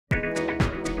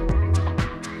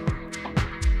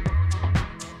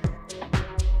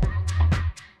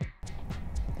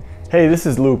Hey, this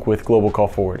is Luke with Global Call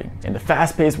Forwarding. In the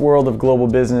fast-paced world of global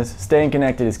business, staying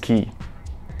connected is key.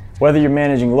 Whether you're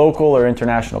managing local or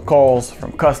international calls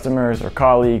from customers or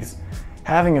colleagues,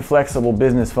 having a flexible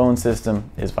business phone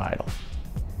system is vital.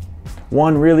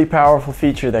 One really powerful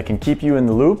feature that can keep you in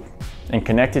the loop and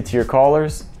connected to your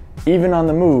callers, even on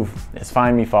the move, is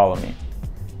Find Me, Follow Me.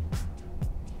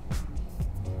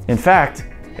 In fact,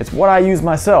 it's what I use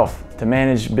myself to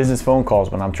manage business phone calls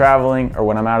when I'm traveling or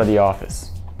when I'm out of the office.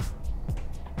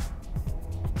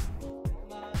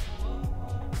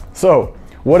 So,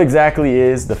 what exactly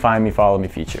is the Find Me, Follow Me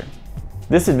feature?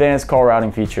 This advanced call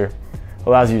routing feature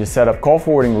allows you to set up call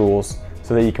forwarding rules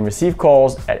so that you can receive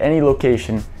calls at any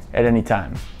location at any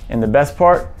time. And the best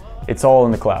part, it's all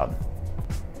in the cloud.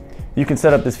 You can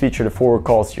set up this feature to forward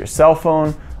calls to your cell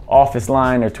phone, office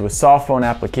line, or to a soft phone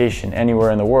application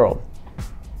anywhere in the world.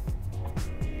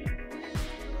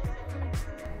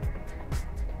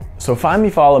 So Find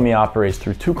Me, Follow Me operates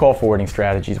through two call forwarding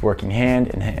strategies working hand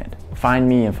in hand. Find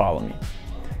Me and Follow Me.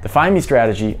 The Find Me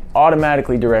strategy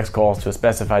automatically directs calls to a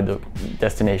specified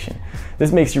destination.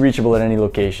 This makes you reachable at any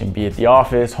location, be it the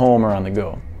office, home, or on the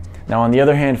go. Now on the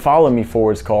other hand, Follow Me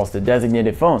forwards calls to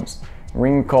designated phones,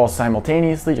 ringing calls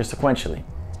simultaneously or sequentially,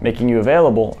 making you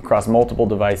available across multiple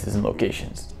devices and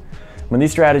locations. When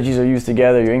these strategies are used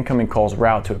together, your incoming calls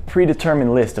route to a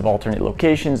predetermined list of alternate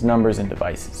locations, numbers, and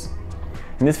devices.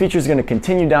 And this feature is going to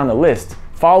continue down the list,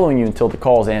 following you until the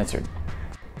call is answered.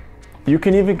 You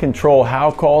can even control how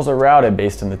calls are routed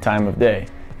based on the time of day.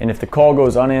 And if the call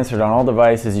goes unanswered on all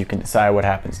devices, you can decide what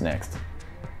happens next,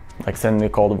 like sending the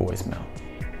call to voicemail.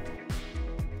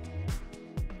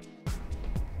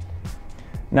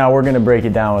 Now we're going to break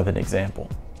it down with an example.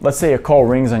 Let's say a call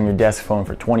rings on your desk phone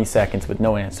for 20 seconds with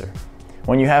no answer.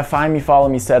 When you have Find Me, Follow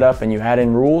Me set up and you add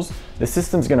in rules, the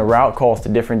system's going to route calls to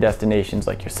different destinations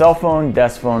like your cell phone,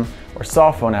 desk phone, or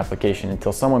soft phone application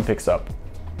until someone picks up.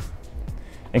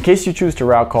 In case you choose to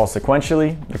route calls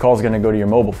sequentially, the call is going to go to your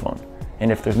mobile phone.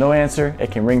 And if there's no answer,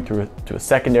 it can ring through to a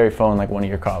secondary phone like one of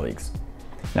your colleagues.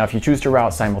 Now if you choose to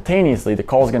route simultaneously, the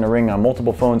call is going to ring on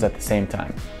multiple phones at the same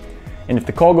time. And if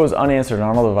the call goes unanswered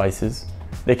on all devices,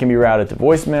 they can be routed to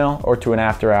voicemail or to an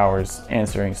after-hours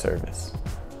answering service.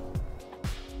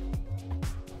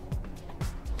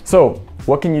 So,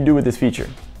 what can you do with this feature?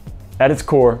 At its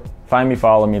core, Find Me,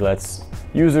 Follow Me lets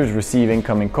users receive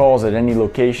incoming calls at any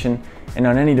location and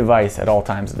on any device at all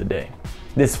times of the day.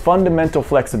 This fundamental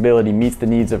flexibility meets the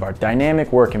needs of our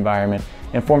dynamic work environment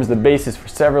and forms the basis for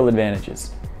several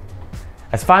advantages.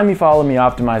 As Find Me, Follow Me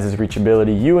optimizes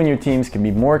reachability, you and your teams can be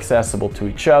more accessible to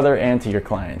each other and to your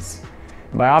clients.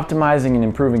 By optimizing and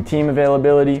improving team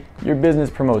availability, your business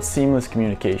promotes seamless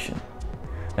communication.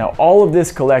 Now, all of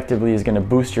this collectively is going to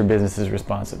boost your business's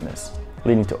responsiveness,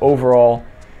 leading to overall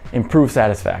improved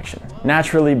satisfaction.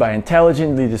 Naturally, by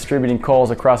intelligently distributing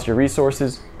calls across your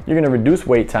resources, you're going to reduce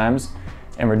wait times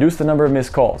and reduce the number of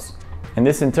missed calls. And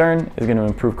this in turn is going to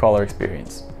improve caller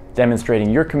experience, demonstrating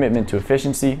your commitment to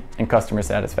efficiency and customer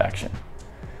satisfaction.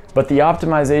 But the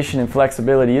optimization and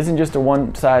flexibility isn't just a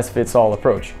one-size-fits-all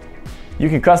approach. You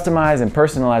can customize and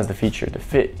personalize the feature to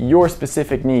fit your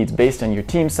specific needs based on your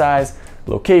team size,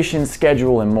 location,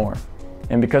 schedule, and more.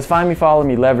 And because Find Me, Follow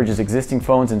Me leverages existing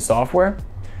phones and software,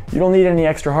 you don't need any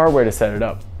extra hardware to set it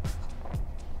up.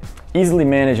 Easily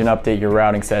manage and update your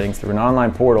routing settings through an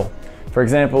online portal. For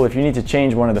example, if you need to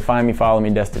change one of the Find Me, Follow Me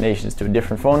destinations to a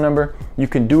different phone number, you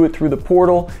can do it through the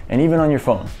portal and even on your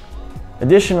phone.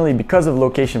 Additionally, because of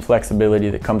location flexibility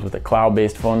that comes with a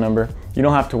cloud-based phone number, you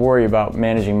don't have to worry about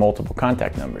managing multiple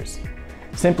contact numbers.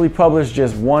 Simply publish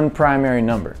just one primary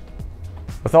number.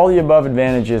 With all the above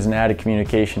advantages and added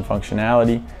communication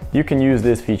functionality, you can use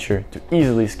this feature to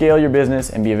easily scale your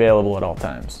business and be available at all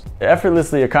times. It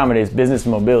effortlessly accommodates business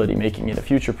mobility, making it a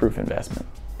future-proof investment.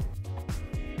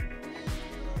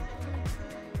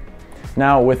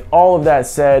 Now, with all of that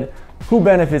said, who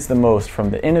benefits the most from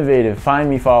the innovative Find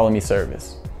Me, Follow Me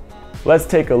service? Let's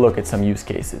take a look at some use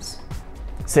cases.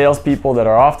 Salespeople that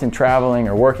are often traveling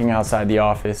or working outside the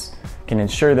office can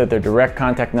ensure that their direct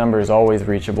contact number is always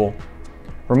reachable.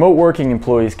 Remote working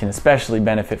employees can especially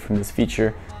benefit from this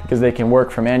feature because they can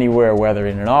work from anywhere, whether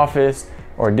in an office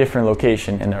or a different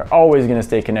location, and they're always going to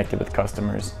stay connected with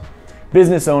customers.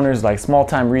 Business owners like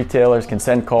small-time retailers can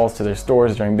send calls to their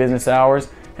stores during business hours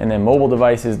and then mobile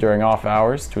devices during off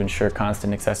hours to ensure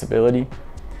constant accessibility.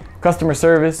 Customer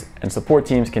service and support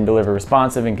teams can deliver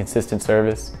responsive and consistent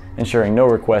service, ensuring no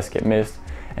requests get missed.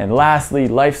 And lastly,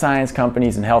 life science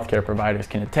companies and healthcare providers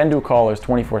can attend to callers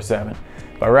 24/7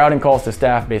 by routing calls to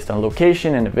staff based on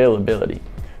location and availability,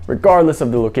 regardless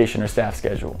of the location or staff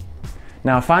schedule.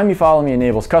 Now, Find Me, Follow Me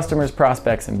enables customers,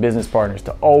 prospects, and business partners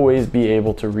to always be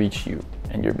able to reach you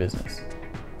and your business.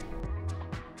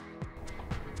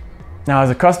 Now,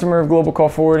 as a customer of Global Call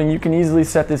Forwarding, you can easily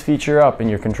set this feature up in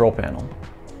your control panel.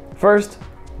 First,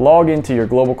 log into your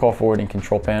Global Call Forwarding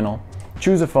control panel,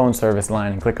 choose a phone service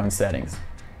line and click on Settings.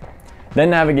 Then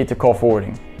navigate to Call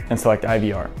Forwarding and select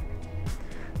IVR.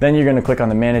 Then you're going to click on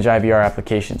the Manage IVR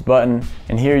Applications button,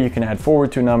 and here you can add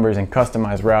forward to numbers and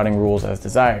customize routing rules as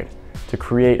desired to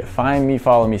create a Find Me,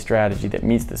 Follow Me strategy that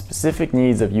meets the specific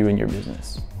needs of you and your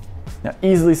business. Now,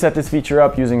 easily set this feature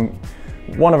up using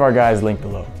one of our guys linked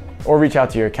below, or reach out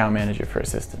to your account manager for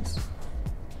assistance.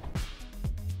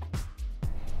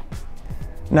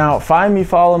 Now, Find Me,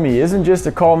 Follow Me isn't just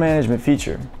a call management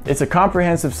feature. It's a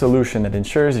comprehensive solution that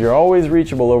ensures you're always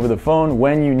reachable over the phone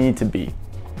when you need to be.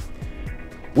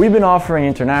 We've been offering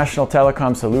international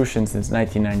telecom solutions since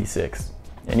 1996,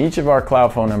 and each of our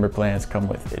cloud phone number plans come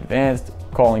with advanced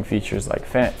calling features like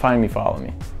Find Me, Follow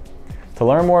Me. To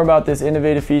learn more about this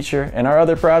innovative feature and our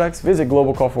other products, visit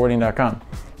globalcallforwarding.com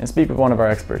and speak with one of our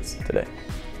experts today.